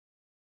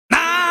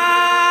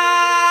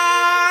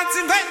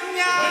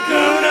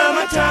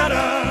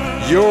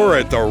You're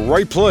at the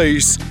right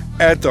place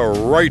at the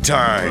right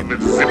time.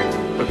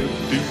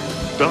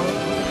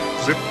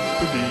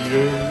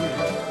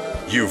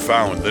 You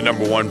found the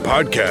 #1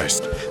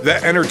 podcast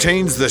that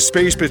entertains the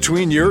space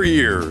between your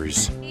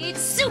ears.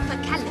 It's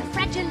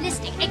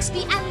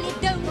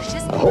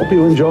supercalifragilisticexpialidocious. I hope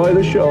you enjoy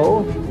the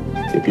show.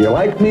 If you're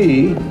like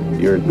me,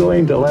 you're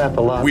going to laugh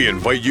a lot. We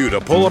invite you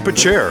to pull up a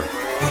chair.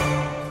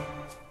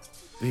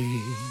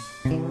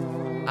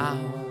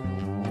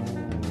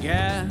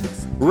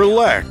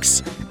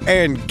 Relax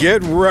and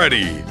get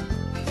ready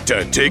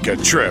to take a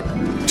trip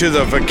to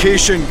the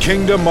vacation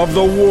kingdom of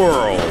the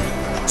world.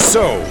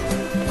 So,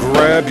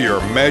 grab your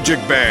magic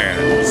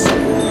bands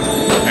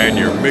and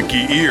your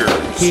Mickey ears.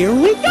 Here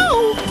we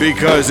go!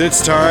 Because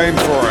it's time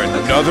for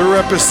another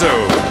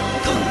episode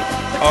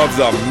of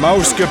the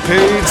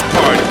Mousecapades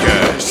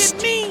Podcast.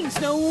 It means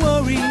no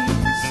worries.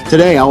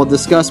 Today, I will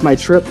discuss my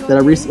trip that I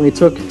recently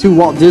took to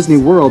Walt Disney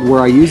World, where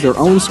I used their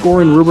own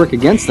scoring rubric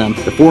against them,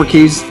 the 4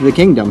 Keys to the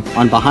Kingdom,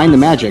 on Behind the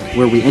Magic,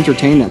 where we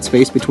entertain that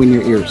space between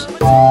your ears.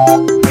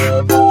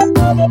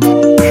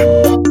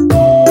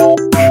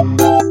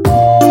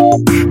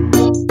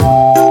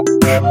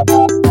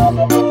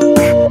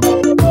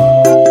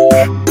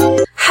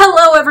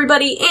 Hello,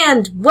 everybody,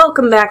 and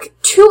welcome back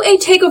to a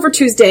Takeover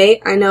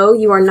Tuesday. I know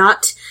you are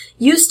not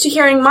used to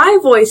hearing my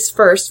voice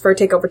first for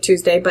Takeover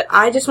Tuesday, but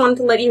I just wanted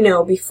to let you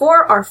know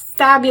before our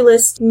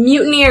fabulous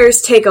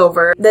Mutineers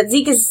takeover that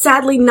Zeke is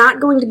sadly not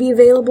going to be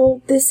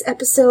available this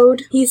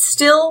episode. He's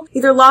still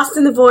either lost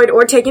in the void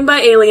or taken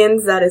by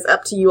aliens. That is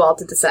up to you all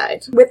to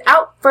decide.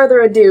 Without further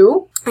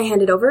ado, I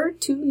hand it over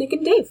to Nick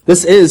and Dave.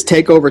 This is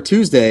Takeover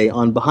Tuesday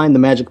on Behind the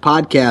Magic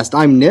Podcast.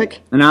 I'm Nick.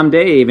 And I'm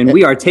Dave, and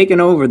we are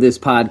taking over this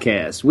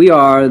podcast. We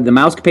are the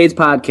Mousecapades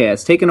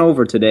Podcast, taking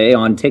over today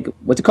on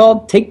what's it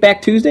called? Take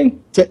Back Tuesday?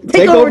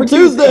 Takeover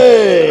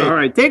Tuesday! All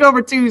right,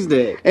 Takeover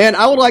Tuesday. And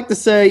I would like to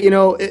say,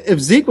 if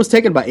Zeke was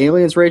taken by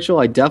aliens, Rachel,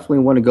 I definitely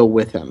want to go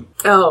with him.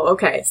 Oh,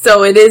 okay.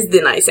 So it is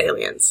the nice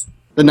aliens.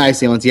 The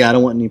nice aliens, yeah, I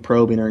don't want any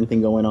probing or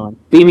anything going on.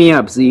 Beam me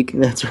up, Zeke.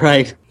 That's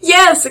right.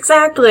 Yes,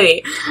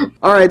 exactly.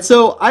 All right,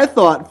 so I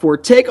thought for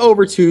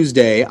Takeover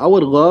Tuesday, I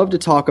would love to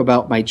talk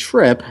about my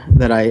trip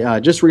that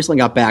I just recently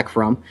got back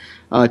from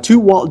to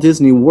Walt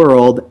Disney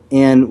World,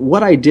 and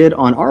what I did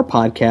on our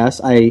podcast.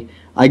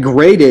 I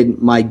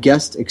graded my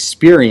guest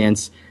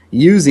experience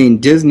using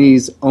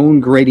Disney's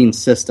own grading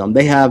system.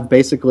 They have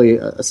basically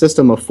a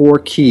system of 4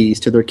 keys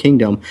to their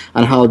kingdom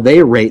on how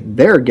they rate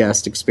their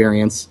guest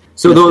experience.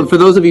 So for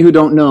those of you who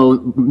don't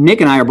know,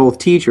 Nick and I are both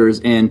teachers,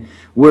 and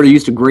we're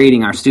used to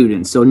grading our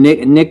students. So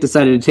Nick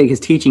decided to take his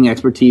teaching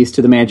expertise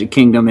to the Magic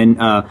Kingdom and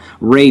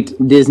rate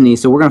Disney.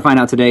 So we're going to find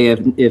out today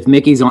if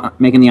Mickey's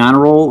making the honor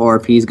roll or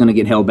if he's going to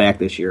get held back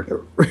this year.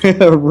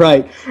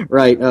 Right.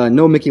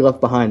 No Mickey left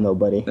behind, though,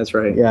 buddy. That's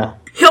right. Yeah.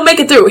 He'll make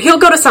it through. He'll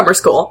go to summer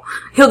school.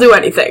 He'll do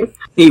anything.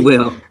 He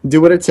will.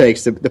 Do what it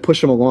takes to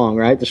push him along,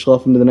 right? To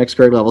schleff him to the next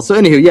grade level. So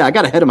anywho, yeah, I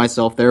got ahead of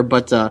myself there.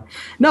 But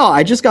no,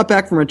 I just got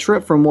back from a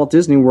trip from Walt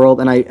Disney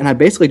World, and I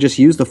basically just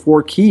used the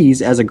 4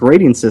 keys as a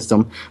grading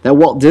system that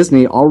Walt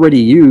Disney already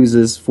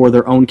uses for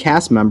their own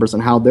cast members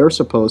and how they're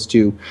supposed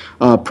to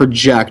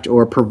project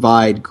or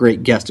provide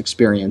great guest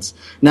experience.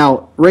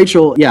 Now,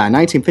 Rachel, yeah, in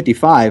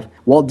 1955,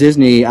 Walt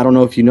Disney, I don't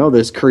know if you know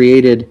this,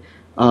 created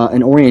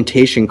an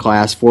orientation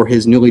class for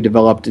his newly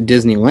developed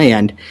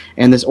Disneyland,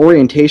 and this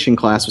orientation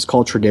class was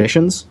called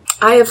Traditions.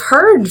 I have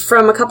heard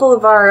from a couple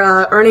of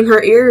our Earning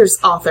Her Ears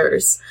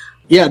authors.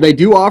 Yeah, they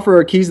do offer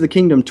a Keys of the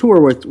Kingdom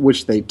tour with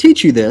which they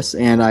teach you this,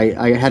 and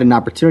I had an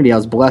opportunity. I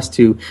was blessed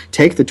to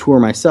take the tour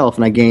myself,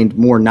 and I gained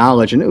more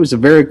knowledge, and it was a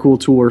very cool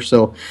tour,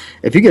 so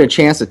if you get a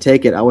chance to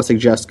take it, I would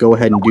suggest go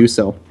ahead and do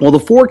so. Well, the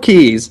 4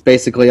 keys,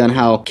 basically, on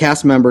how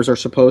cast members are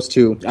supposed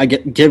to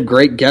give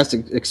great guest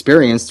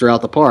experience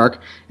throughout the park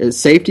is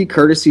safety,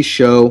 courtesy,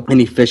 show, and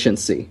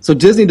efficiency. So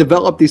Disney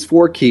developed these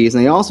 4 keys,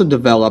 and they also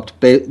developed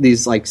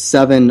these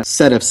 7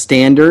 set of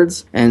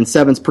standards, and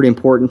 7's pretty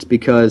important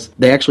because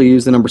they actually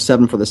use the number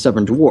 7 for the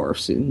 7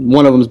 dwarfs.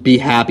 One of them is be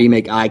happy,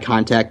 make eye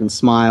contact and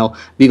smile,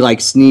 be like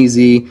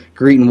Sneezy,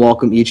 greet and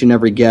welcome each and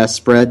every guest,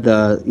 spread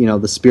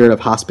the spirit of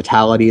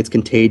hospitality, it's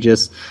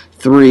contagious.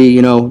 3,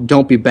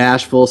 don't be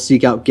bashful,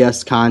 seek out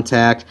guest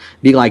contact,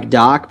 be like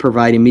Doc,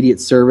 provide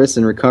immediate service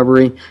and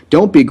recovery,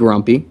 don't be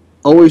grumpy,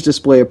 always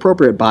display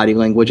appropriate body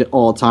language at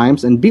all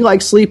times, and be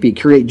like Sleepy,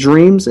 create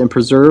dreams and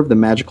preserve the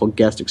magical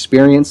guest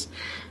experience.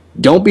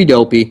 Don't be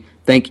dopey.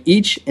 Thank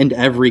each and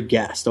every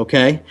guest,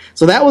 okay?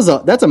 So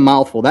that's a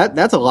mouthful.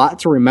 That's a lot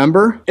to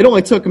remember. It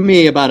only took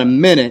me about a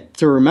minute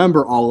to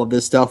remember all of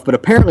this stuff, but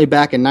apparently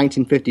back in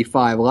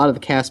 1955, a lot of the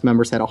cast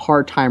members had a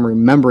hard time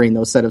remembering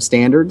those set of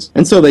standards,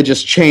 and so they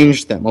just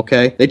changed them,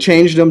 okay? They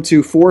changed them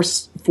to four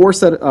four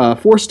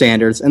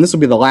standards, and this will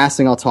be the last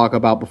thing I'll talk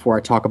about before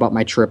I talk about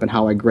my trip and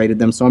how I graded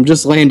them. So I'm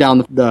just laying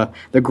down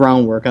the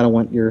groundwork. I don't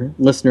want your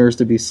listeners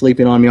to be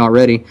sleeping on me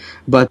already.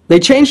 But they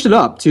changed it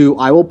up to,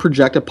 I will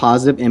project a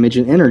positive image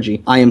and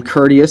energy. I am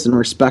courteous and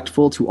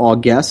respectful to all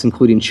guests,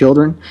 including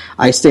children.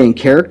 I stay in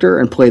character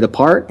and play the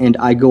part, and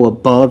I go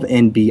above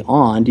and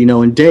beyond.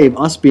 And Dave,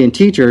 us being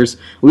teachers,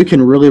 we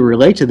can really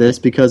relate to this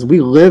because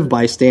we live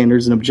by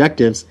standards and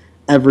objectives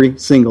every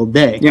single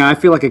day. Yeah, I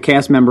feel like a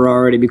cast member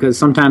already because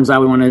sometimes I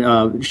want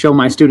to show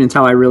my students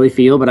how I really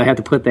feel, but I have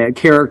to put that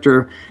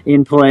character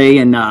in play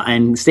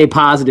and stay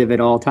positive at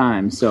all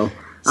times. So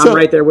I'm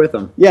right there with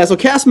them. Yeah, so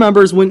cast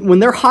members, when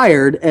they're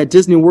hired at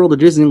Disney World or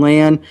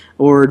Disneyland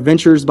or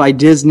Adventures by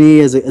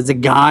Disney as a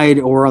guide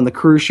or on the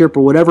cruise ship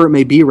or whatever it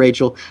may be,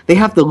 Rachel, they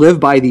have to live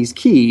by these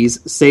keys: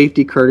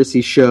 safety,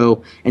 courtesy,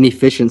 show, and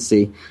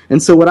efficiency.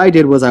 And so what I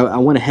did was I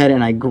went ahead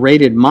and I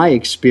graded my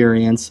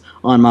experience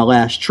on my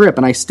last trip,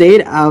 and I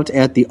stayed out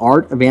at the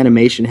Art of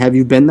Animation. Have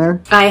you been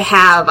there? I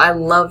have. I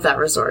love that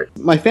resort.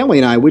 My family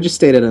and I, we just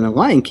stayed at a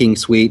Lion King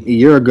suite. A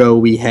year ago,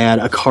 we had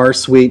a Car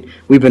suite.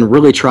 We've been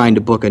really trying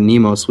to book a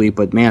Nemo suite,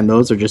 but man,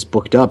 those are just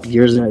booked up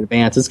years in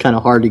advance. It's kind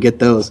of hard to get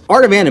those.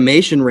 Art of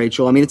Animation,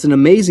 Rachel, I mean, it's an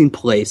amazing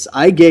place.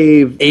 I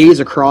gave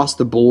A's across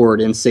the board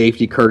in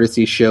safety,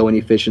 courtesy, show, and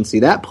efficiency.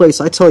 That place,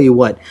 I tell you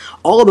what,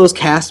 all of those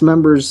cast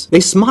members,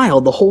 they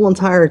smiled the whole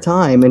entire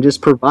time and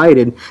just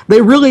provided.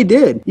 They really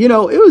did. It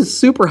was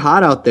super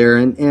hot out there,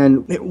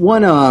 and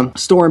one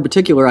store in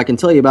particular I can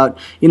tell you about,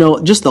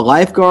 just the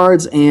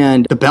lifeguards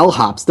and the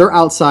bellhops. They're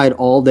outside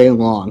all day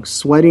long,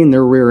 sweating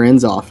their rear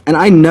ends off, and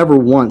I never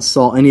once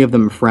saw any of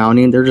them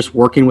frowning. They're just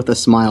working with a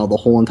smile the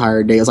whole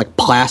entire day. It was like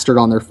plastered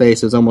on their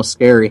face. It was almost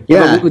scary.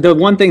 Yeah. But the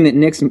one thing that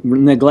Nick's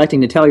neglecting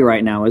to tell you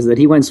right now is that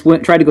he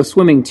tried to go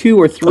swimming 2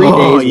 or 3 days.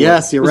 Oh,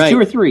 yes, you're right. 2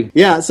 or 3.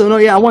 Yeah, so no,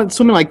 I went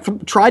swimming,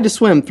 tried to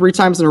swim 3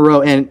 times in a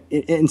row,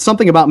 and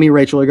something about me,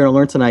 Rachel, you're going to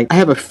learn tonight. I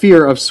have a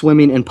fear of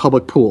swimming in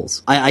public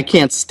pools. I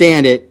can't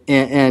stand it,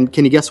 and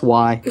can you guess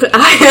why?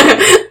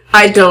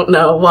 I don't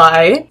know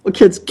why. Well,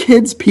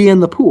 kids pee in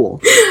the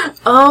pool.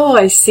 Oh,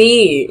 I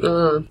see.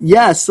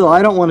 Yeah, so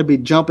I don't want to be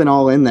jumping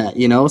all in that,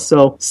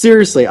 So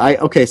seriously,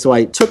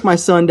 I took my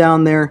son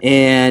down there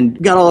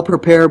and got all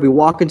prepared. We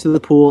walk into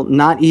the pool.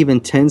 Not even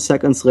 10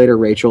 seconds later,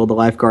 Rachel, the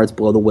lifeguards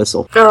blow the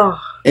whistle. Oh.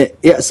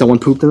 Someone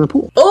pooped in the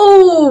pool.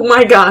 Oh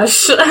my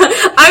gosh.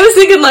 I was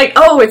thinking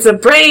it's a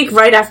break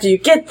right after you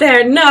get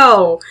there.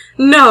 No,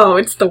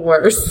 it's the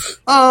worst.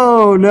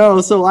 Oh no.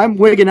 So I'm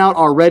wigging out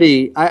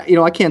already.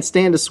 I can't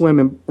stand to swim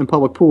in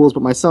public pools,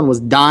 but my son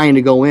was dying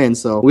to go in.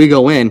 So we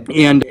go in,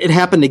 and it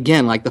happened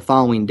again like the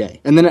following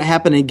day. And then it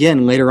happened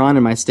again later on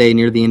in my stay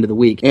near the end of the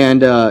week.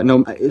 And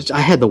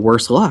I had the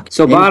worst luck.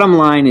 So bottom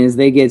line is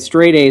they get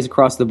straight A's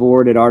across the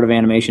board at Art of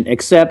Animation,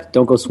 except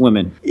don't go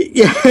swimming.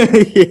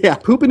 Yeah.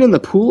 Pooping in the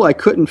pool, I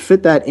couldn't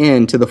fit that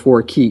into the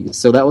 4 keys,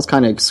 so that was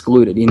kind of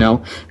excluded.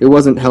 It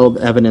wasn't held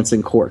evidence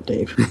in court,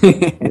 Dave.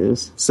 It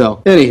is.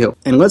 So anywho,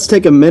 and let's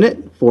take a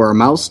minute for our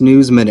Mouse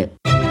News Minute.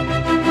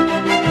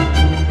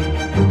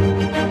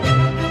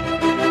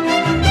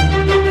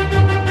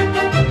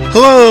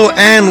 Hello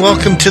and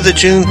welcome to the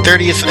June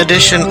 30th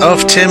edition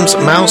of Tim's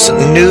Mouse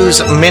News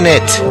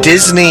Minute.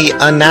 Disney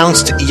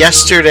announced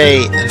yesterday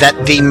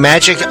that the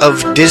Magic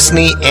of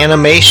Disney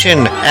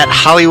Animation at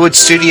Hollywood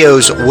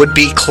Studios would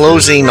be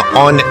closing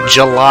on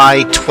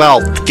July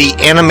 12th. The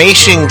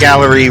animation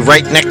gallery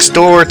right next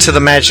door to the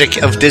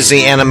Magic of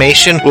Disney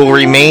Animation will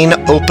remain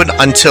open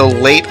until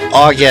late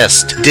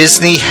August.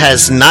 Disney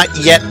has not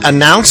yet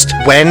announced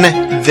when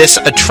this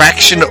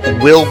attraction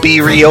will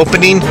be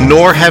reopening,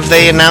 nor have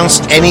they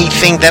announced anything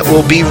that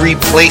will be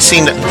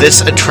replacing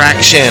this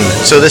attraction.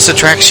 So this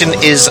attraction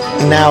is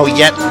now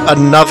yet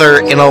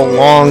another in a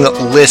long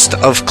list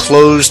of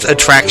closed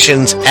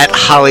attractions at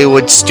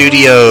Hollywood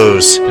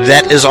Studios.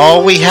 That is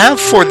all we have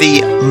for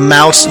the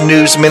Mouse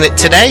News Minute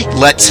today.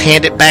 Let's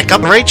hand it back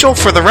up, Rachel,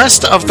 for the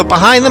rest of the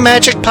Behind the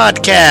Magic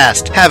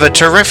podcast. Have a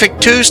terrific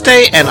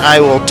Tuesday, and I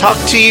will talk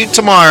to you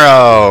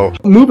tomorrow.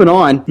 Moving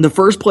on, the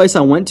first place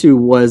I went to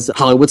was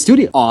Hollywood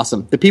Studios.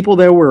 Awesome. The people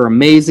there were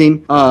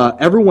amazing.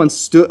 Everyone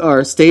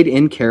stayed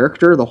in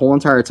character the whole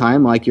entire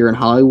time, like you're in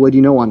Hollywood,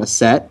 on a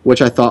set,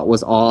 which I thought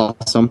was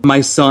awesome. My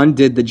son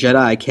did the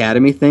Jedi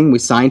Academy thing. We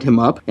signed him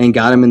up and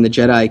got him in the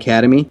Jedi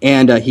Academy,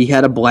 and he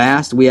had a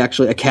blast.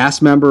 A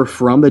cast member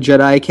from the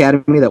Jedi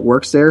Academy that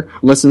works there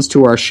listens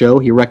to our show.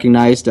 He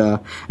recognized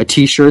a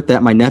t-shirt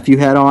that my nephew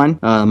had on,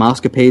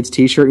 Mousecapades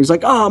t-shirt. He's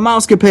like, "Oh,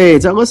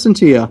 Mousecapades, I listened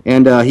to you."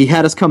 And he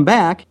had us come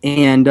back,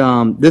 and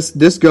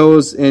this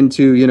goes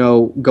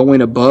into,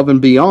 going above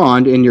and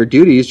beyond in your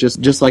duties,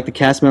 just like the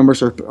cast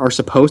members are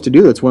supposed to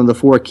do. That's one of the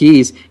 4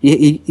 keys.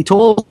 He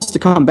told us to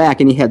come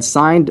back, and he had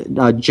signed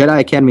Jedi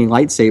Academy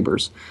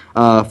lightsabers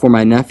for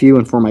my nephew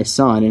and for my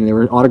son, and they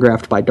were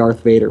autographed by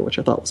Darth Vader, which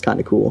I thought was kind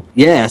of cool.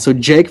 Yeah, so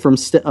Jake from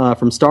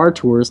Star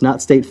Tours,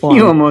 not State Farm.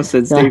 You almost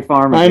said State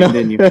Farm again,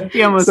 didn't you?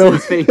 You almost said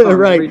State Farm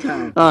right. every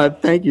time.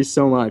 Thank you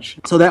so much.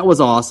 So that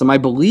was awesome. I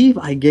believe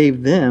I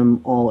gave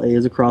them all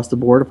A's across the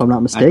board, if I'm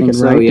not mistaken, think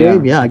so, right, yeah.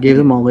 Dave? Yeah, I gave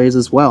them all A's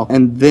as well.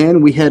 And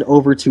then we head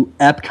over to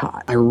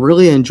Epcot. I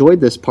really enjoyed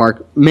this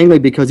park, mainly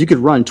because you could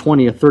run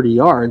 20 or 30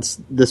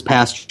 yards this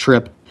past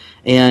trip,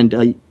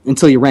 and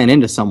until you ran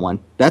into someone.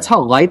 That's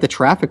how light the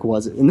traffic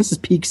was, and this is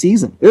peak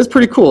season. It was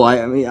pretty cool.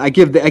 I mean, I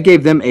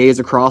gave them A's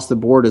across the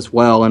board as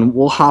well, and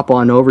we'll hop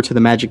on over to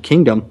the Magic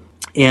Kingdom.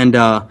 And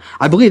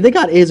I believe they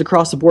got A's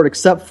across the board,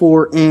 except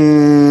for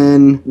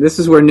in... This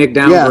is where Nick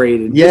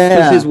downgraded. Yeah.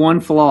 This was his one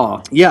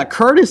flaw. Yeah,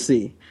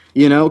 courtesy.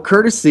 You know,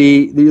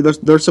 courtesy,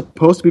 they're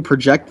supposed to be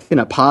projecting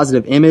a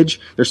positive image.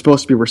 They're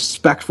supposed to be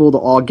respectful to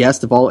all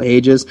guests of all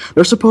ages.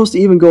 They're supposed to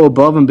even go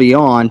above and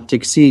beyond to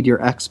exceed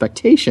your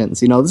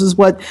expectations. You know, this is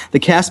what the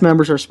cast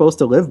members are supposed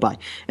to live by.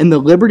 In the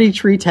Liberty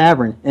Tree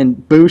Tavern, and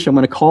Boosh, I'm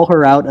going to call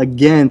her out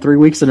again 3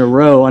 weeks in a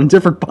row on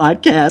different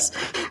podcasts,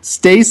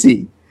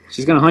 Stacy.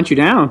 She's going to hunt you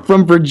down.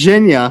 From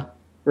Virginia,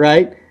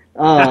 right?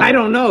 I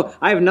don't know.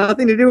 I have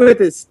nothing to do with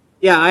this.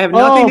 Yeah, I have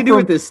nothing to do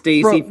with this,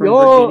 Stacy from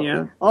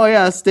Virginia. Oh,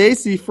 yeah,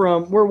 Stacy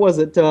from, where was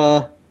it?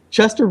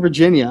 Chester,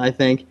 Virginia, I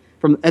think,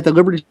 at the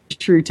Liberty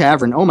Tree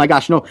Tavern. Oh, my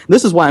gosh, no.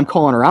 This is why I'm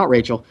calling her out,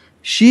 Rachel.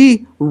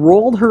 She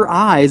rolled her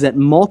eyes at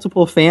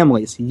multiple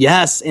families.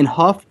 Yes, and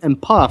huffed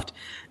and puffed.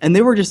 And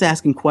they were just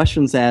asking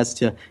questions as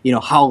to, you know,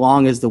 how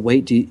long is the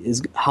wait?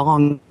 How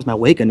long is my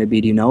wait going to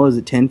be? Do you know? Is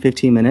it 10,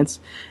 15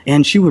 minutes?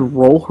 And she would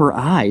roll her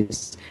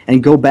eyes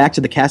and go back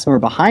to the cast member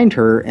behind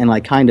her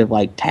and kind of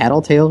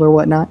tattletale or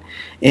whatnot.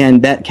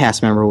 And that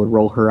cast member would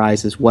roll her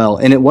eyes as well.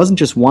 And it wasn't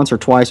just once or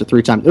twice or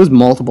 3 times. It was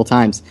multiple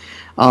times.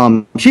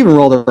 She even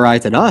rolled her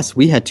eyes at us.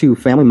 We had 2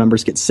 family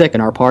members get sick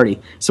in our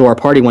party. So our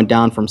party went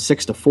down from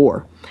 6 to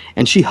 4.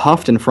 And she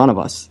huffed in front of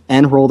us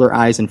and rolled her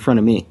eyes in front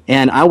of me.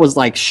 And I was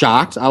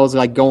shocked. I was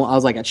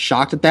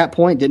shocked at that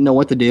point, didn't know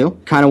what to do.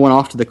 Kind of went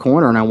off to the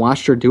corner, and I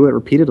watched her do it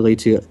repeatedly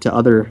to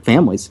other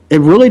families.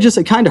 It really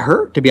it kind of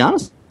hurt, to be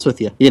honest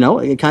with you. You know,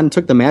 it kind of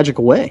took the magic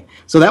away.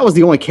 So that was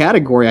the only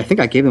category. I think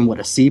I gave him,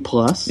 a C+.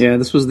 Yeah,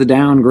 this was the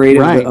downgrade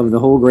right. of the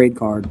whole grade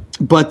card.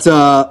 But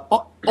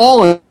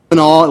all in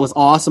all, it was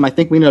awesome. I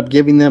think we ended up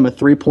giving them a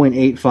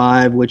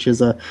 3.85, which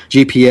is a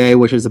GPA,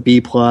 which is a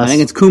B+. I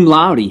think it's cum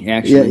laude,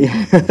 actually.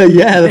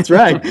 Yeah, that's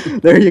right.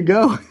 There you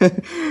go.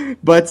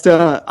 But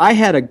I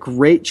had a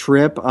great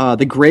trip.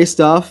 The gray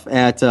stuff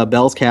at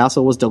Bell's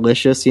Castle was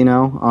delicious, you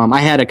know. I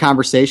had a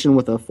conversation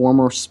with a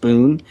former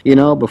spoon, you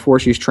know, before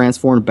she was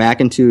transformed back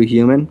into a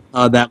human.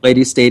 That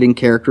lady stayed in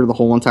character the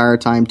whole entire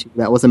time, too.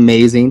 That was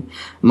amazing.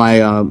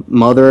 My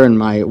mother and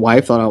my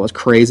wife thought I was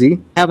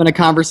crazy having a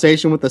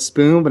conversation with a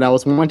spoon, but I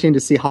was wanting to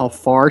see how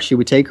far she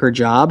would take her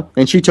job,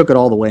 and she took it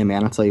all the way,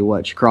 man. I'll tell you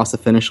what, she crossed the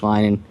finish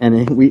line,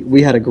 and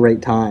we had a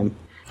great time.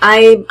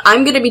 I'm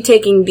going to be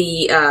taking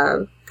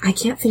the I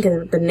can't think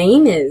of the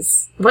name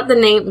is what the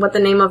name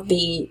of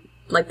the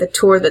the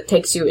tour that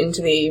takes you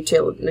into the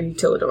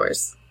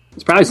utilidors.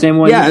 It's probably the same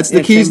one. Yeah, it's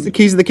the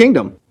keys of the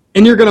kingdom.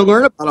 And you're going to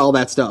learn about all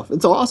that stuff.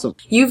 It's awesome.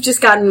 You've just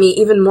gotten me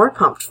even more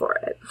pumped for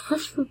it.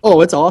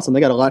 Oh, it's awesome. They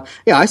got a lot.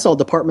 Yeah, I saw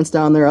departments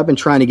down there. I've been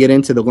trying to get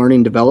into the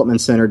Learning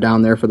Development Center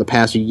down there for the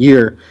past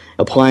year,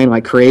 applying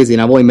like crazy,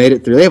 and I've only made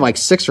it through. They have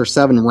 6 or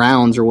 7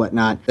 rounds or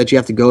whatnot that you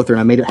have to go through,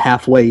 and I made it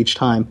halfway each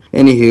time.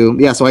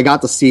 Anywho, yeah, so I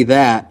got to see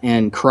that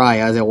and cry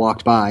as I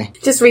walked by.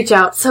 Just reach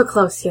out. So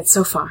close, yet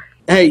so far.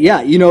 Hey,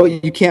 yeah,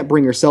 you can't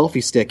bring your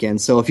selfie stick in,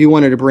 so if you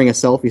wanted to bring a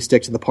selfie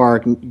stick to the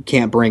park, you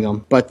can't bring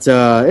them. But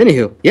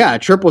anywho, yeah,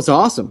 trip was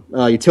awesome.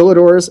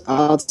 Utilidors,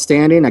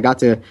 outstanding. I got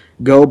to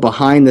go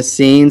behind the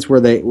scenes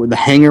where the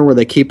hangar where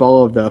they keep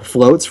all of the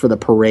floats for the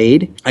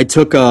parade. I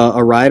took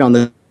a ride on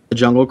the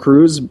Jungle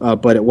Cruise,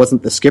 but it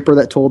wasn't the skipper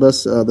that told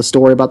us the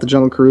story about the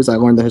Jungle Cruise. I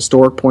learned the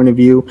historic point of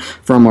view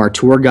from our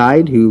tour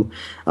guide who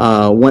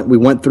we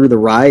went through the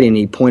ride, and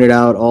he pointed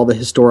out all the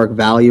historic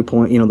value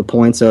the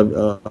points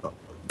of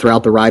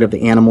throughout the ride of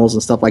the animals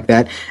and stuff like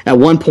that. At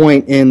one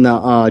point in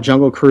the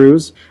Jungle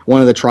Cruise,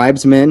 one of the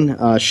tribesmen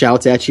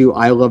shouts at you,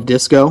 "I love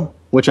disco,"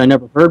 which I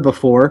never heard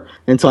before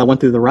until I went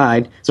through the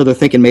ride. So they're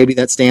thinking maybe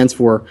that stands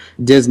for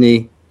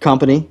Disney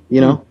Company,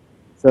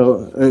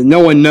 So no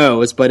one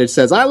knows, but it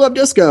says, "I love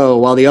disco,"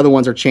 while the other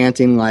ones are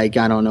chanting I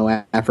don't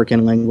know,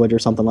 African language or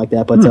something like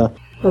that. But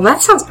well,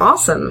 that sounds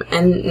awesome,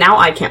 and now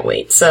I can't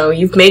wait. So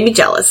you've made me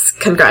jealous.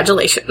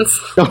 Congratulations.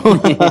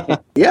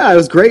 Yeah, it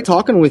was great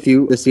talking with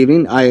you this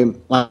evening.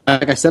 Like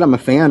I said, I'm a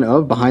fan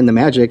of Behind the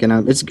Magic,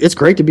 and it's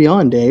great to be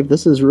on, Dave.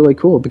 This is really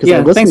cool because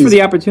thanks for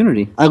the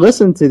opportunity. I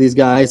listen to these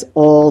guys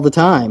all the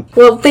time.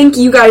 Well, thank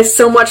you guys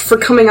so much for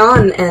coming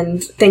on,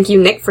 and thank you,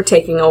 Nick, for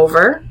taking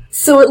over.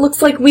 So it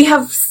looks like we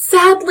have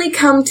sadly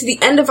come to the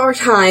end of our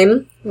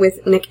time.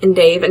 with Nick and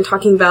Dave and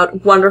talking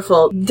about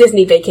wonderful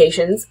Disney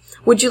vacations.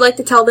 Would you like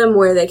to tell them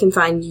where they can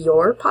find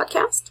your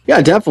podcast?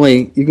 Yeah,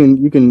 definitely.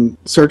 You can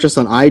search us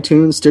on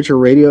iTunes, Stitcher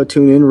Radio,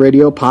 TuneIn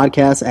Radio,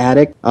 Podcast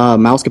Addict,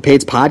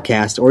 Mousecapades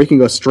Podcast, or you can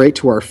go straight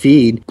to our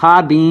feed.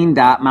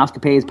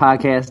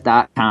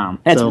 Podbean.mousecapadespodcast.com.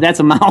 That's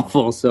a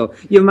mouthful, so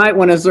you might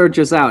want to search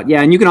us out.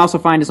 Yeah, and you can also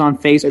find us on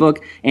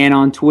Facebook and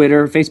on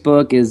Twitter.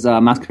 Facebook is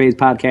Mousecapades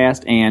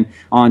Podcast, and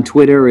on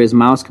Twitter is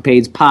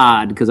Mousecapades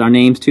Pod, because our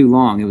name's too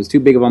long. It was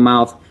too big of a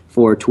mouth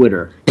for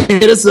Twitter.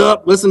 Hit us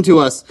up. Listen to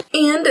us.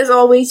 And as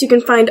always, you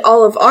can find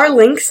all of our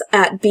links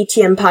at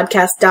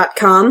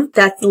btmpodcast.com.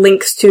 That's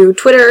links to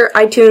Twitter,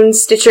 iTunes,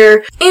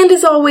 Stitcher. And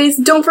as always,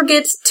 don't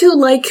forget to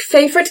like,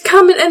 favorite,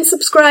 comment, and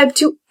subscribe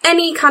to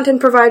any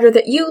content provider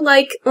that you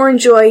like or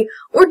enjoy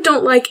or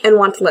don't like and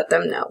want to let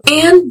them know.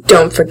 And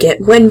don't forget,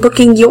 when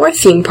booking your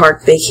theme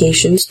park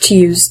vacations, to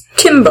use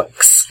Tim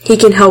Books. He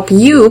can help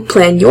you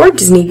plan your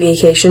Disney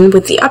vacation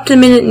with the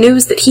up-to-minute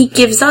news that he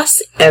gives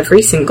us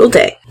every single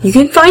day. You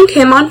can find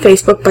him on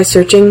Facebook by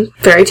searching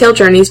Fairy Tale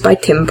Journeys by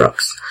Tim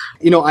Brooks.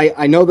 You know,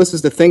 I know this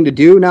is the thing to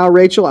do now,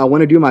 Rachel. I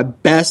want to do my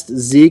best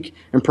Zeke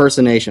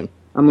impersonation.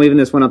 I'm leaving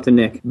this one up to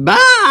Nick.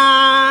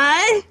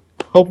 Bye!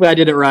 Hopefully I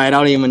did it right. I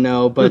don't even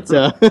know. But,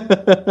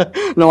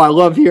 no, I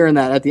love hearing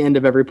that at the end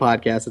of every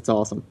podcast. It's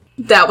awesome.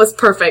 That was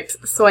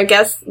perfect. So I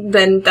guess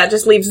then that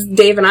just leaves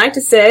Dave and I to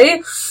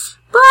say,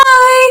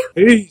 bye!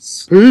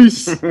 Peace.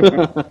 Peace.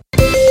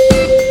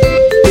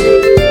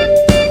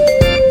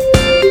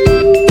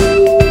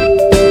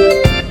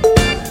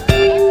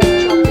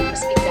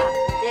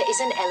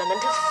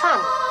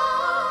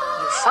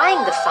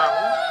 Find the fun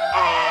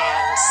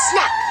and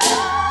snap.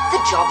 The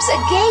job's a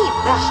game.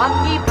 The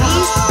honeybees,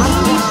 bees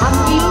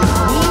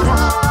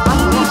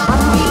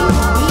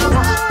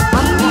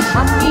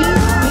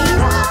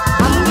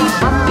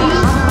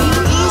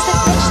that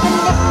fetch the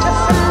nectar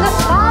from the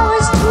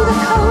flowers to the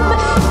comb,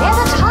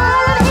 never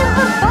tire of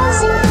ever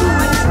buzzing to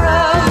and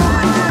fro.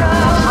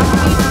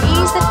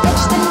 Honeybees that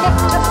fetch the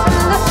nectar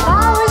from the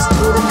flowers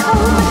to the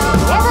comb,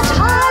 never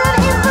tire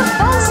of ever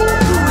buzzing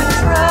to and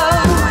fro.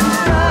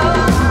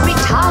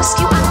 Task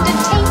you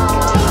undertake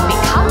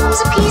becomes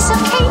a piece of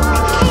cake.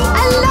 A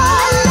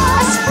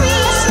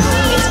spree,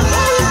 it's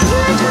very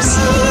clear to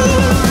see.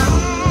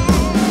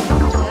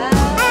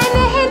 And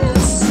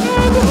hence, they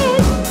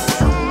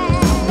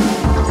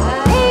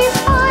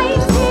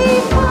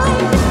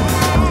find.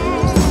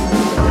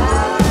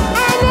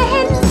 And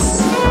hence,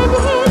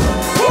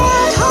 their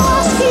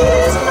task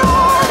is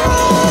not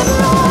perhaps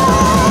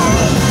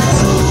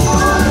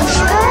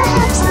the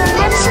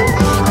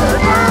medicine go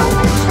down,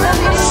 the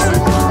medicine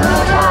go down.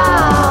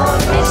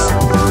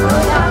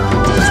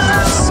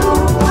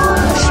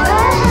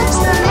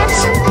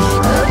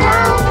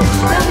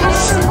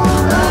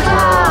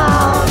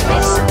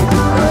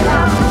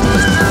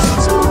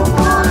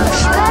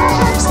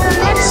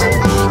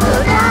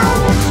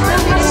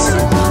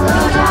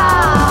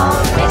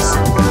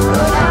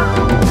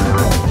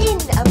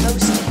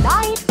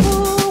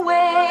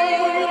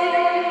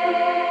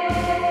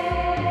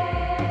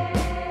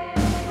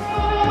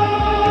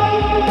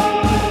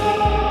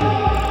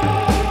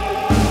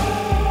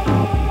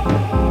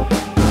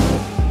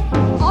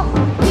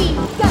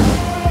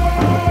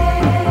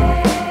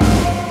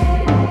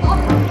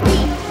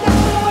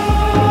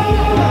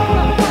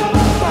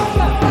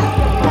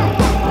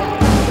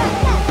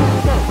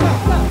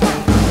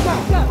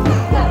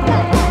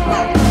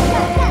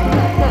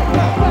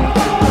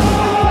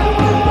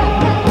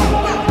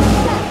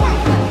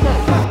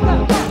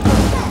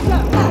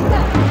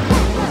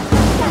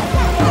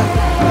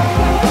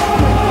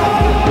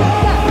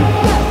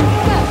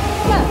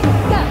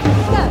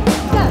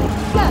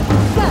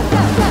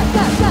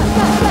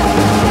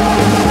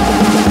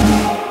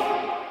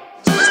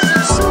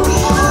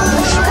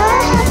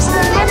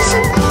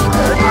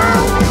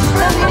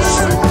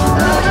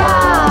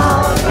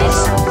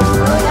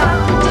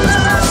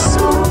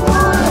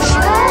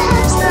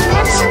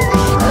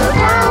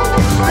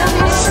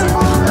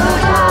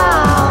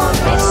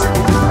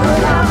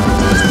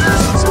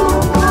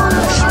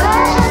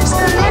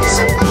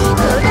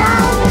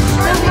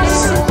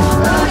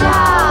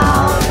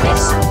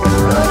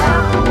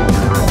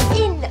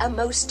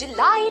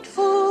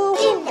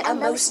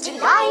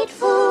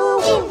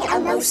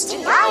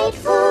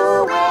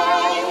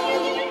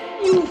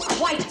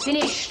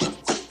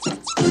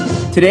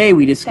 Today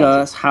we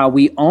discuss how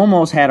we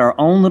almost had our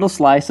own little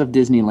slice of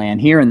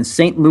Disneyland here in the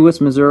St.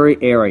 Louis, Missouri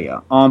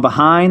area on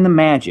Behind the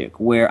Magic,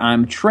 where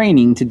I'm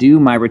training to do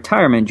my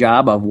retirement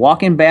job of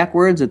walking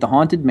backwards at the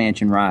Haunted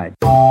Mansion ride.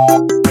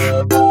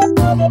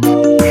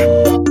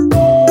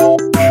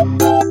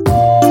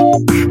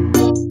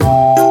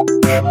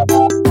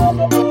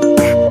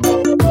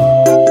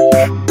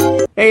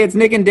 Hey, it's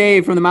Nick and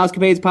Dave from the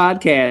Mousecapades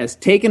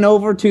Podcast, taking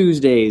over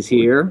Tuesdays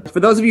here.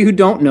 For those of you who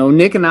don't know,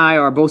 Nick and I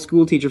are both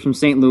school teachers from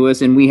St.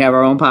 Louis, and we have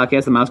our own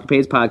podcast, the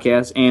Mousecapades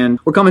Podcast, and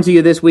we're coming to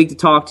you this week to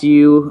talk to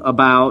you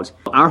about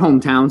our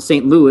hometown,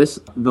 St. Louis,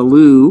 the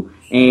Lou,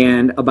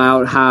 and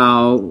about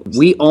how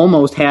we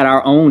almost had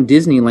our own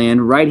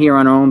Disneyland right here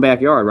on our own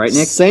backyard, right,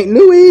 Nick? St.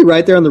 Louis,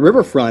 right there on the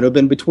riverfront. It would have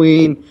been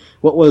between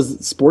what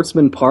was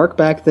Sportsman Park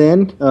back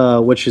then,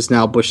 which is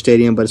now Busch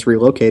Stadium, but it's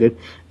relocated,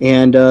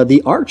 and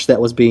the arch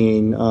that was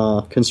being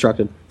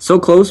constructed. So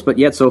close, but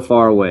yet so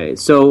far away.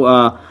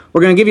 So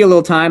we're going to give you a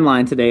little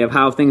timeline today of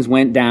how things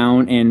went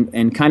down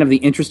and kind of the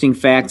interesting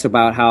facts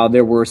about how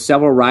there were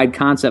several ride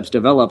concepts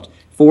developed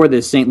for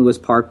this St. Louis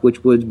park,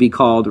 which would be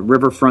called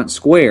Riverfront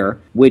Square,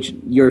 which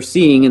you're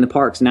seeing in the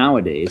parks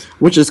nowadays.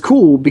 Which is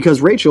cool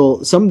because,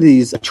 Rachel, some of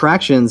these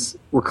attractions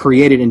were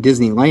created in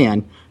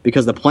Disneyland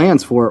because the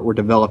plans for it were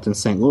developed in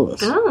St. Louis.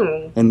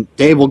 Oh. And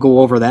Dave will go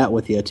over that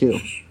with you, too.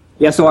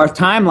 Yeah, so our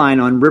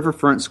timeline on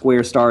Riverfront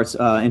Square starts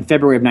in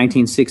February of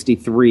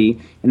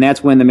 1963, and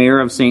that's when the mayor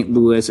of St.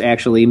 Louis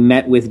actually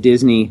met with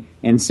Disney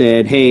and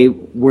said, hey,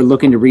 we're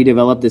looking to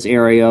redevelop this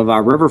area of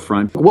our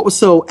riverfront. What was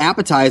so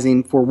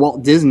appetizing for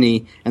Walt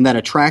Disney and that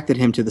attracted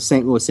him to the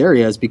St. Louis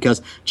area is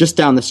because just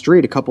down the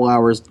street, a couple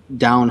hours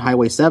down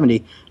Highway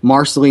 70,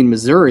 Marceline,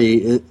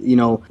 Missouri,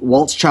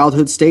 Walt's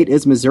childhood state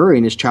is Missouri,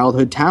 and his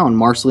childhood town,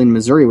 Marceline,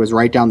 Missouri, was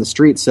right down the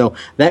street. So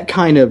that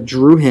kind of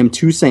drew him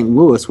to St.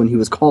 Louis when he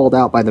was called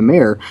out by the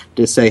mayor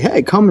to say,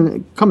 hey,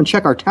 come and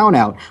check our town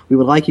out. We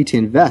would like you to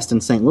invest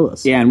in St.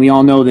 Louis. Yeah, and we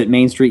all know that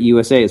Main Street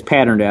USA is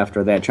patterned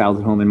after that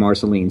childhood home in Marceline.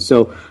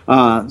 So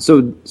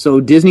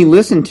Disney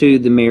listened to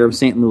the mayor of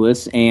St.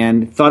 Louis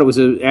and thought it was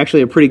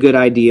actually a pretty good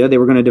idea. They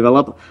were going to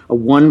develop a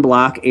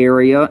 1-block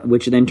area,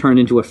 which then turned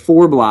into a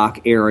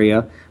 4-block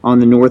area on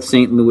the North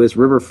St. Louis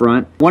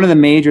riverfront. One of the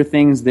major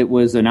things that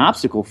was an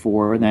obstacle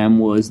for them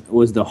was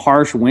the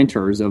harsh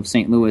winters of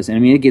St. Louis. And I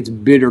mean, it gets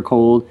bitter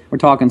cold. We're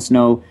talking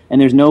snow,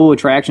 and there's no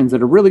attractions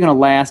that are really going to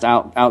last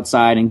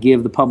outside and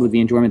give the public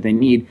the enjoyment they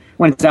need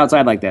when it's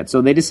outside like that.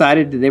 So they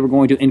decided that they were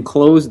going to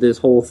enclose this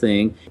whole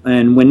thing.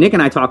 And when Nick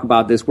and I talk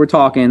about this, we're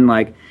talking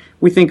like,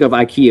 we think of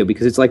IKEA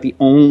because it's like the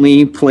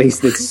only place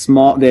that's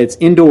small, that's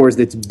indoors,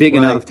 that's big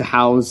enough to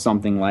house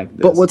something like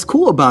this. But what's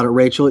cool about it,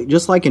 Rachel,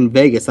 just like in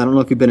Vegas, I don't know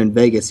if you've been in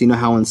Vegas, you know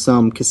how in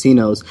some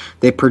casinos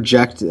they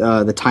project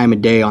the time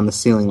of day on the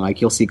ceiling,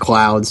 like you'll see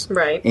clouds.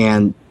 Right.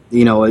 And,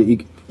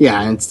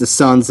 and it's the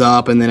sun's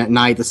up, and then at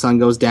night the sun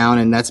goes down,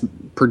 and that's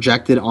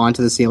projected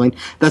onto the ceiling.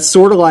 That's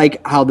sort of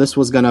like how this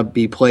was going to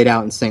be played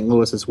out in St.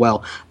 Louis as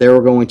well. They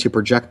were going to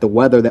project the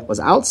weather that was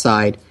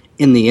outside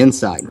in the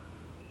inside.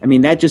 I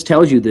mean, that just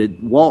tells you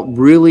that Walt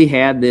really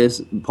had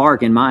this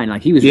park in mind.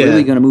 Like, he was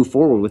really going to move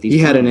forward with these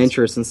plans. He had an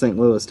interest in St.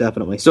 Louis,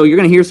 definitely. So you're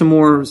going to hear some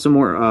more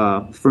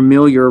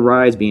familiar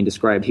rides being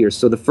described here.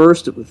 So the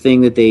first thing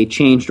that they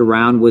changed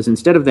around was,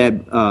 instead of that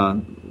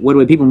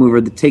What-A-Way People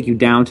Mover that take you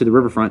down to the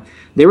riverfront,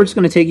 they were just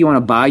going to take you on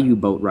a bayou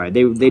boat ride.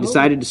 They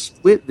decided to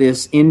split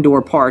this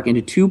indoor park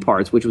into 2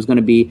 parts, which was going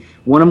to be,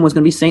 one of them was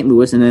going to be St.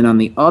 Louis, and then on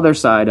the other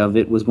side of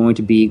it was going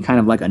to be kind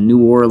of like a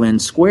New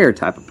Orleans Square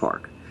type of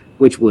park,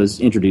 which was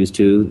introduced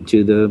to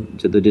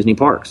the Disney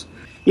parks.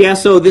 Yeah,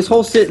 so this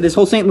whole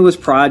St. Louis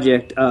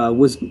project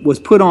was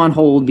put on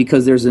hold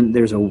because there's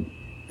a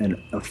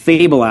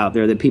fable out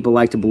there that people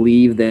like to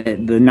believe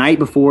that the night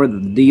before the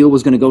deal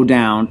was going to go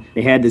down,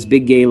 they had this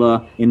big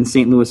gala in the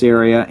St. Louis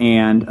area,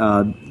 and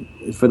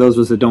for those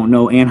of us that don't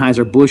know,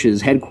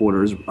 Anheuser-Busch's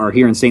headquarters are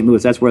here in St.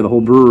 Louis. That's where the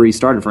whole brewery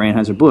started for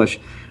Anheuser-Busch,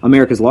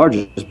 America's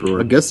largest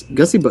brewery.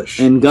 Gussie Busch.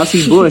 And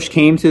Gussie Busch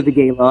came to the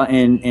gala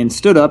and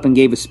stood up and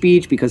gave a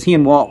speech because he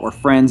and Walt were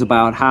friends,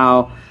 about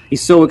how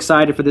he's so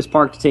excited for this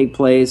park to take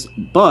place,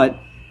 but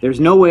there's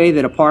no way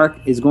that a park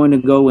is going to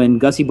go in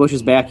Gussie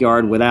Busch's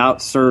backyard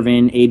without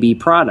serving AB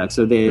products,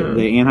 so the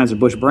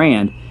Anheuser-Busch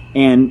brand.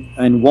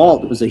 And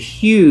Walt was a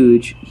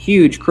huge,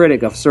 huge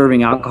critic of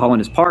serving alcohol in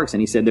his parks, and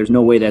he said there's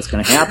no way that's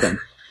going to happen.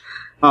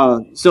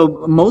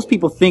 So most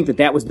people think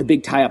that was the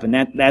big tie-up,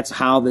 and that's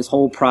how this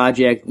whole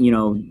project,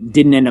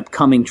 didn't end up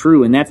coming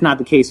true, and that's not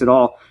the case at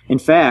all. In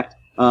fact,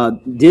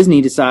 Disney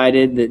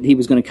decided that he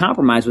was going to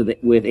compromise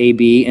with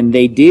AB, and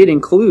they did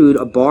include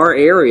a bar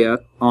area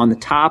on the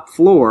top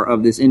floor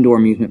of this indoor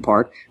amusement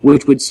park,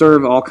 which would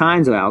serve all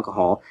kinds of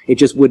alcohol. It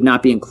just would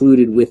not be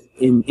included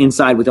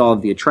inside with all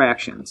of the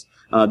attractions.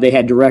 They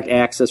had direct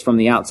access from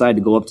the outside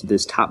to go up to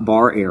this top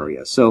bar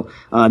area. So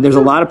there's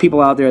a lot of people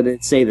out there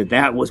that say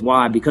that was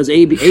why, because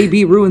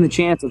AB ruined the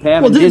chance of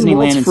having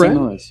Disneyland in St.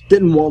 Louis.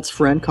 Didn't Walt's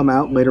friend come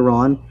out later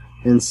on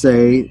and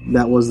say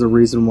that was the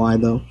reason why,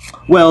 though?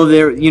 Well,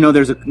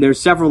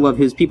 there's several of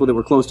his people that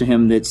were close to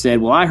him that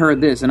said, well, I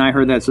heard this and I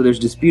heard that, so there's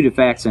disputed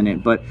facts in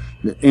it. But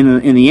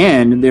in the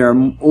end, there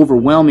are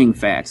overwhelming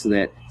facts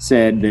that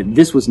said that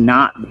this was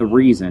not the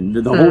reason.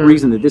 The whole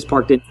reason that this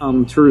park didn't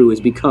come true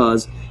is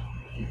because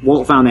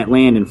Walt found that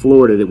land in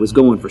Florida that was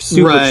going for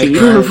super cheap,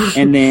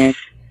 and then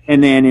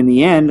in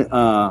the end,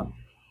 the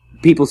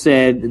people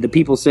said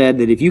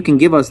that if you can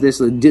give us this,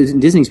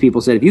 Disney's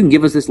people said, if you can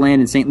give us this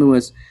land in St.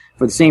 Louis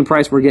for the same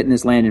price we're getting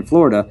this land in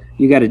Florida,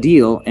 you got a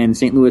deal. And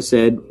St. Louis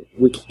said,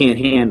 we can't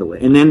handle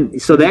it. And then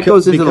so that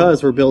goes into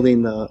because we were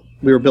building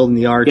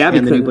the arch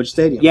and the new Busch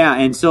Stadium. Yeah,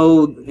 and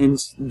so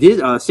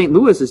St.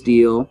 Louis's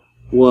deal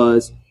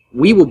was,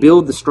 we will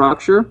build the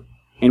structure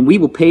and we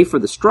will pay for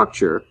the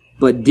structure,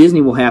 but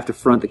Disney will have to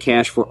front the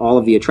cash for all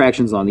of the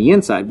attractions on the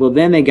inside. Well,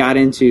 then they got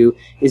into,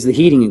 is the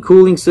heating and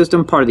cooling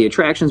system part of the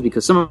attractions?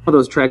 Because some of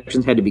those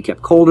attractions had to be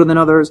kept colder than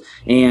others,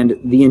 and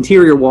the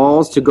interior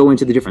walls to go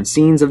into the different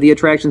scenes of the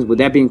attractions, would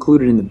that be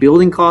included in the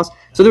building costs?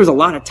 So there was a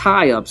lot of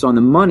tie-ups on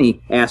the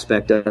money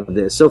aspect of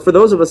this. So for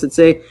those of us that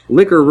say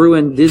liquor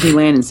ruined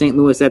Disneyland in St.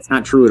 Louis, that's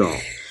not true at all.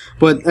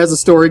 But as the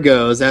story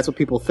goes, that's what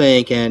people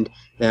think, and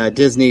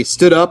Disney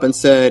stood up and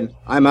said,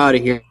 I'm out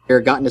of here,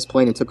 got in his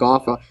plane and took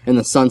off in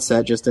the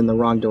sunset, just in the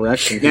wrong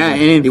direction. Yeah,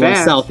 and he went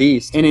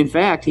southeast. And in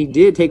fact, he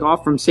did take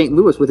off from St.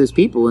 Louis with his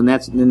people, and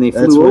then they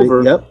flew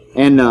over. Yep.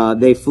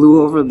 And they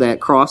flew over that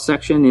cross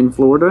section in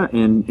Florida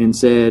and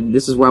said,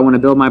 this is where I want to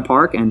build my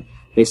park, and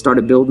they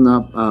started building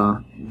up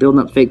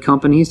fake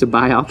companies to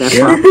buy out that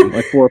property.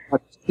 Like 4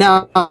 parks.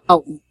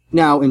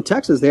 Now in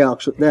Texas, they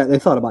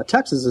thought about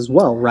Texas as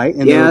well, right?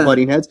 And they were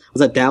butting heads. Was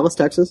that Dallas,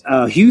 Texas?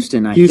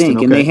 Houston, I think.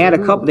 Okay. And they had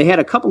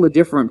a couple of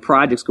different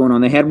projects going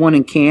on. They had one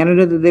in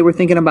Canada that they were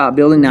thinking about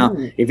building. Now,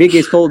 if it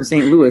gets cold in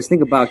St. Louis,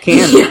 think about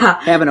Canada.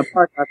 Having a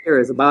park out there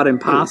is about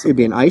impossible. It'd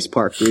be an ice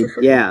park, dude.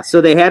 Yeah.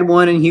 So they had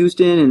one in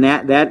Houston, and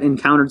that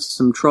encountered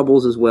some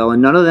troubles as well.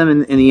 And none of them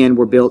in the end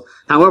were built.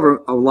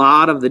 However, a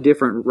lot of the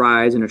different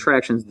rides and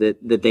attractions that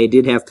they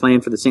did have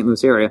planned for the St.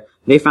 Louis area,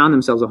 they found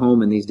themselves a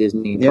home in these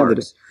Disney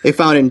parks. They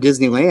found it in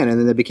Disneyland, and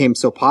then they became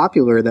so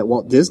popular that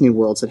Walt Disney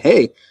World said,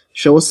 hey,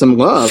 show us some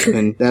love.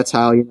 And that's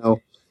how,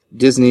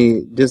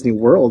 Disney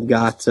World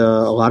got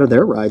a lot of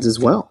their rides as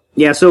well.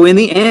 Yeah, so in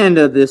the end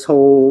of this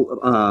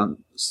whole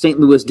St.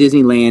 Louis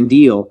Disneyland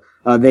deal,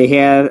 they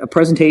had a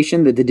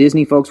presentation that the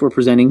Disney folks were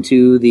presenting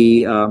to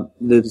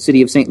the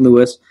city of St.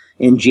 Louis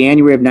in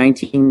January of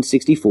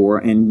 1964,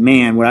 and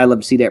man, would I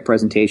love to see that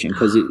presentation,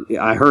 because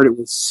I heard it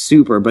was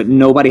super, but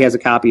nobody has a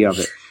copy of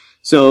it.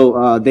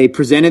 So they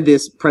presented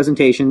this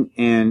presentation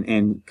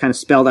and kind of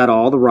spelled out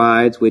all the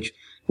rides, which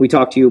we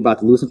talked to you about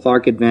the Lewis and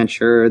Clark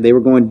Adventure. They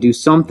were going to do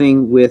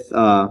something with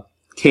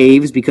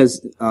caves,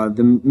 because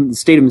the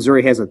state of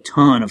Missouri has a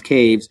ton of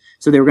caves,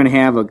 so they were going to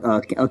have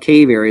a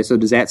cave area. So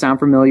does that sound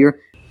familiar?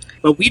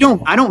 But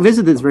I don't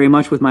visit this very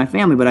much with my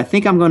family, but I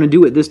think I'm going to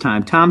do it this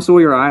time. Tom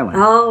Sawyer Island.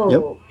 Oh,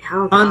 yep.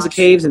 Tons of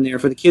caves in there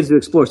for the kids to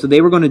explore. So they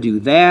were going to do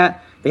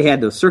that. They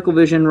had the Circle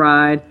Vision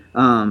ride,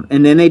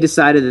 and then they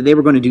decided that they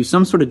were going to do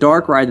some sort of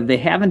dark ride that they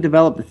haven't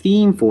developed the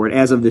theme for it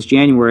as of this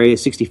January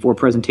 64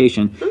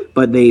 presentation,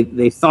 but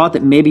they thought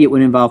that maybe it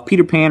would involve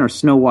Peter Pan or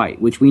Snow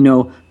White, which we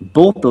know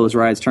both those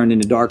rides turned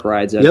into dark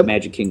rides at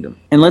Magic Kingdom.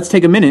 And let's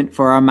take a minute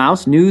for our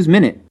Mouse News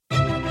Minute.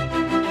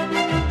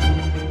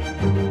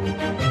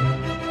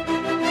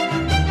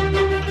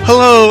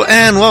 Hello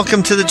and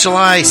welcome to the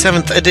July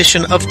 7th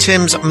edition of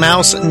Tim's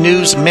Mouse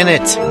News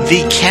Minute.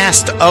 The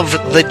cast of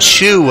The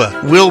Chew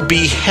will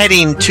be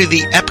heading to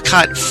the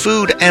Epcot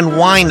Food and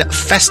Wine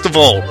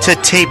Festival to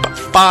tape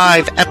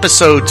 5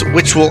 episodes,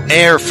 which will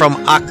air from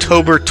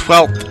October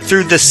 12th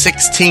through the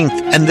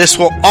 16th. And this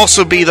will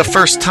also be the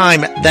first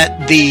time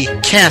that the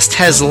cast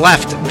has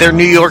left their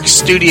New York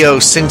studio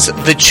since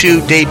The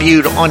Chew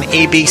debuted on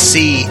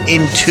ABC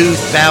in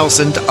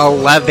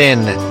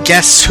 2011.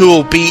 Guests who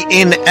will be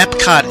in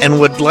Epcot and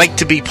would like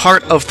to be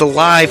part of the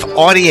live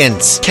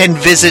audience can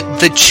visit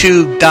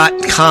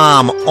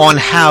thechew.com on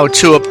how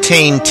to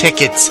obtain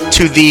tickets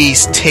to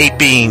these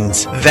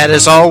tapings. That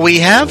is all we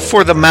have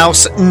for the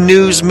Mouse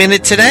News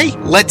Minute today.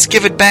 Let's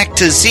give it back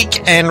to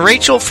Zeke and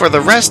Rachel for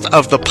the rest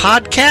of the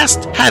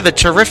podcast. Have a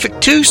terrific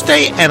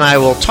Tuesday, and I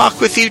will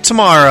talk with you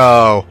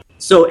tomorrow.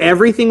 So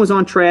everything was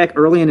on track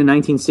early in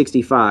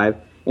 1965.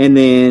 And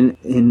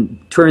then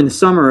during the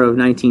summer of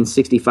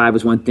 1965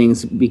 was when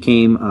things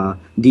became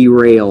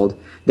derailed.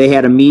 They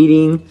had a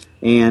meeting,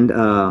 and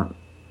the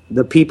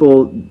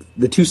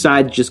two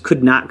sides just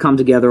could not come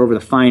together over the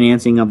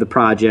financing of the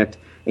project.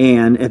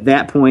 And at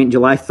that point,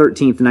 July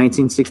 13th,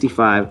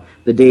 1965,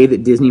 the day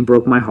that Disney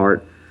broke my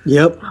heart,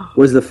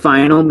 was the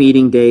final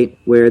meeting date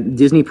where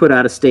Disney put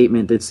out a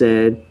statement that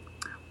said,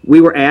 we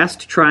were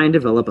asked to try and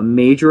develop a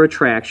major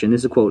attraction.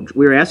 This is a quote.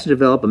 We were asked to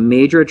develop a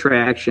major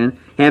attraction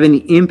having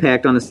the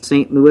impact on the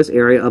St. Louis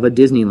area of a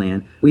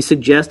Disneyland. We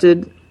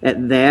suggested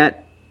at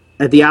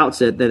the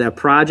outset that a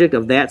project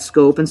of that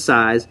scope and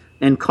size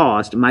and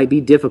cost might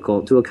be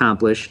difficult to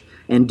accomplish,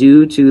 and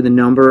due to the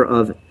number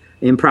of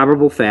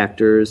improbable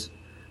factors,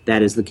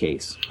 that is the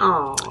case.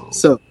 Oh.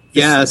 So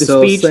the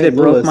speech that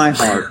broke my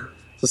heart.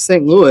 So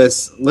St.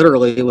 Louis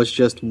literally was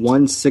just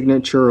one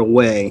signature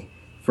away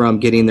from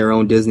getting their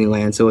own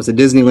Disneyland. So it's a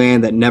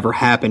Disneyland that never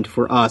happened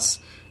for us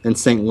in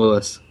St.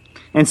 Louis.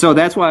 And so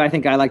that's why I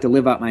think I like to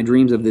live out my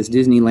dreams of this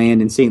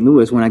Disneyland in St.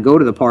 Louis. When I go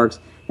to the parks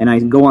and I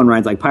go on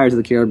rides like Pirates of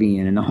the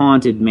Caribbean and the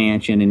Haunted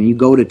Mansion, and you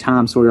go to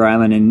Tom Sawyer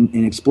Island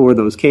and explore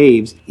those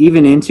caves,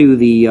 even into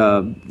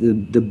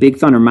the Big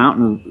Thunder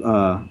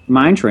Mountain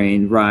mine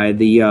train ride,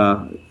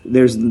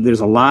 there's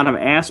a lot of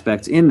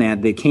aspects in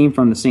that came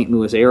from the St.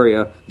 Louis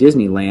area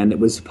Disneyland that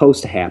was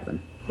supposed to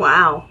happen.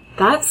 Wow.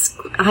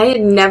 I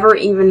had never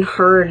even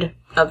heard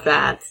of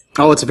that.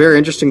 Oh, it's a very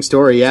interesting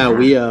story. Yeah.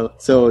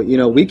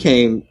 We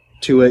came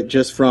to it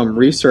just from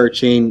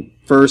researching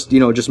first,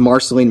 just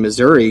Marceline,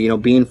 Missouri,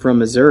 being from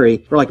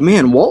Missouri, we're like,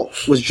 man,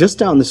 Walt was just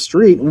down the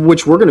street,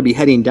 which we're going to be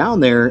heading down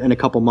there in a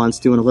couple months,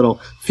 doing a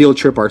little field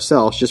trip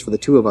ourselves, just for the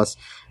two of us.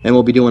 And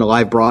we'll be doing a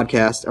live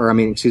broadcast, a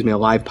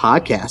live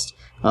podcast,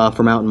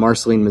 from out in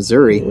Marceline,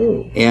 Missouri.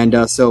 Ooh.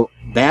 And, so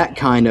that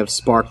kind of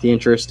sparked the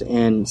interest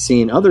in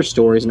seeing other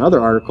stories and other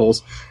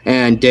articles.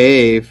 And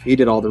Dave, he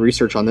did all the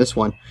research on this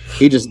one.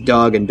 He just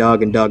dug and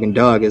dug and dug and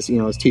dug, as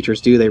as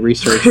teachers do. They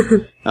research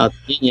yin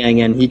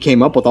yang, and he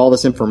came up with all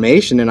this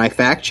information. And I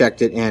fact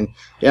checked it, and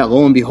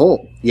lo and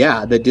behold,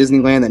 the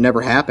Disneyland that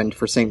never happened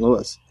for St.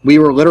 Louis. We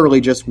were literally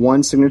just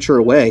one signature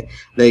away.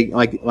 They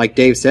like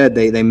Dave said,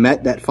 they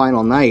met that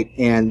final night,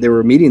 and they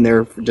were meeting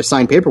there to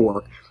sign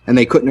paperwork, and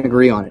they couldn't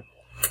agree on it.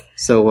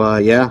 So,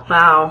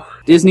 Wow.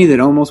 Disney that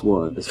almost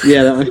was.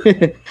 Yeah,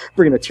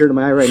 bringing a tear to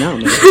my eye right now,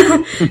 man.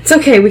 It's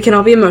okay. We can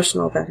all be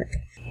emotional about it.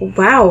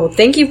 Wow.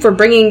 Thank you for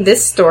bringing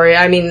this story.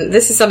 I mean,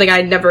 this is something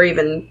I'd never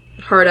even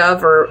heard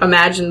of or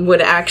imagined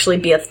would actually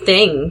be a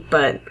thing,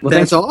 but... Well,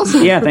 that's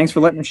awesome. Yeah, thanks for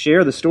letting us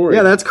share the story.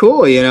 Yeah, that's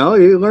cool, you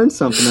learned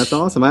something. That's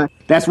awesome.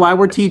 That's why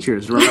we're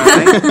teachers,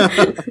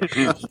 right?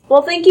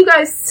 Well, thank you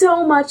guys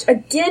so much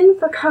again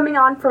for coming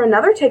on for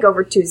another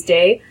Takeover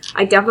Tuesday.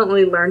 I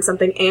definitely learned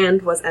something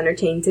and was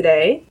entertained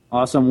today.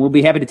 Awesome. We'll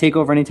be happy to take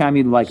over anytime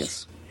you'd like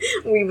us.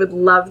 We would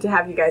love to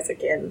have you guys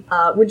again.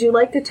 Would you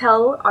like to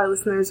tell our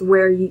listeners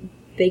where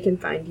they can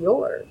find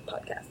your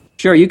podcast?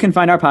 Sure, you can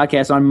find our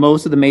podcast on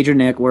most of the major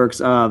networks.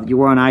 We're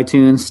on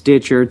iTunes,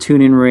 Stitcher,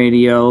 TuneIn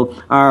Radio.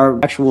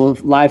 Our actual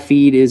live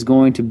feed is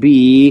going to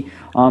be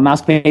on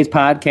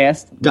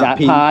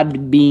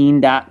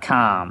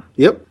mousecapades.podbean.com.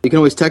 Yep. You can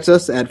always text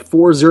us at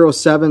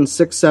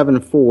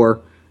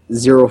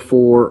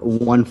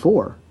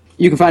 407-674-0414.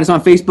 You can find us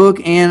on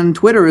Facebook and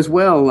Twitter as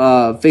well.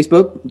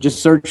 Facebook,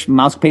 just search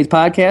Mousecapades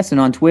Podcast, and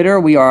on Twitter,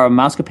 we are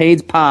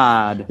Mousecapades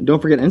Pod. And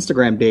don't forget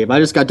Instagram, Dave. I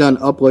just got done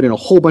uploading a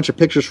whole bunch of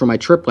pictures from my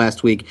trip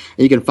last week,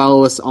 and you can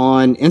follow us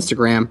on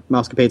Instagram,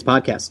 Mousecapades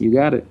Podcast. You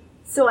got it.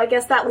 So I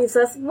guess that leaves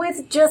us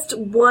with just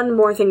one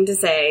more thing to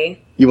say.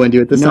 You want to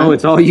do it this time? No,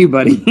 it's all you,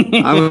 buddy.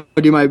 I'm going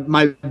to do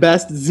my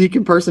best Zeke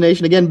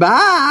impersonation again.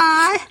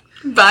 Bye!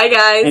 Bye,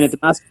 guys. And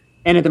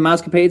at the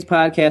Mousecapades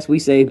Podcast, we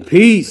say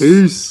peace.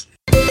 Peace.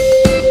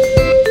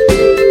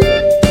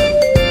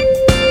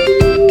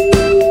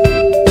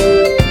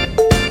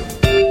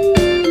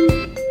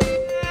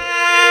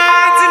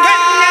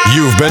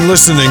 You've been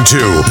listening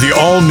to the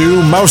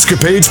all-new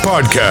Mousecapades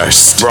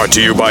podcast, brought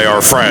to you by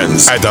our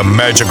friends at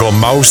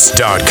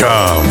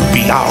themagicalmouse.com.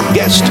 Be our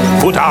guest.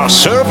 Put our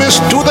service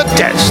to the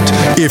test.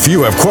 If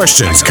you have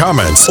questions,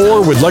 comments,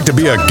 or would like to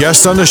be a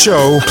guest on the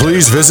show,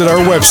 please visit our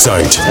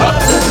website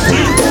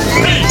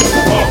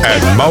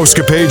at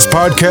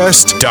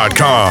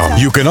mousecapadespodcast.com.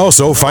 You can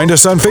also find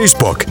us on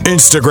Facebook,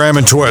 Instagram,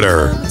 and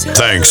Twitter.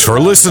 Thanks for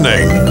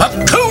listening.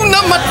 Hakuna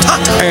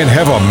Matata. And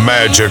have a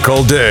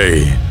magical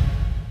day.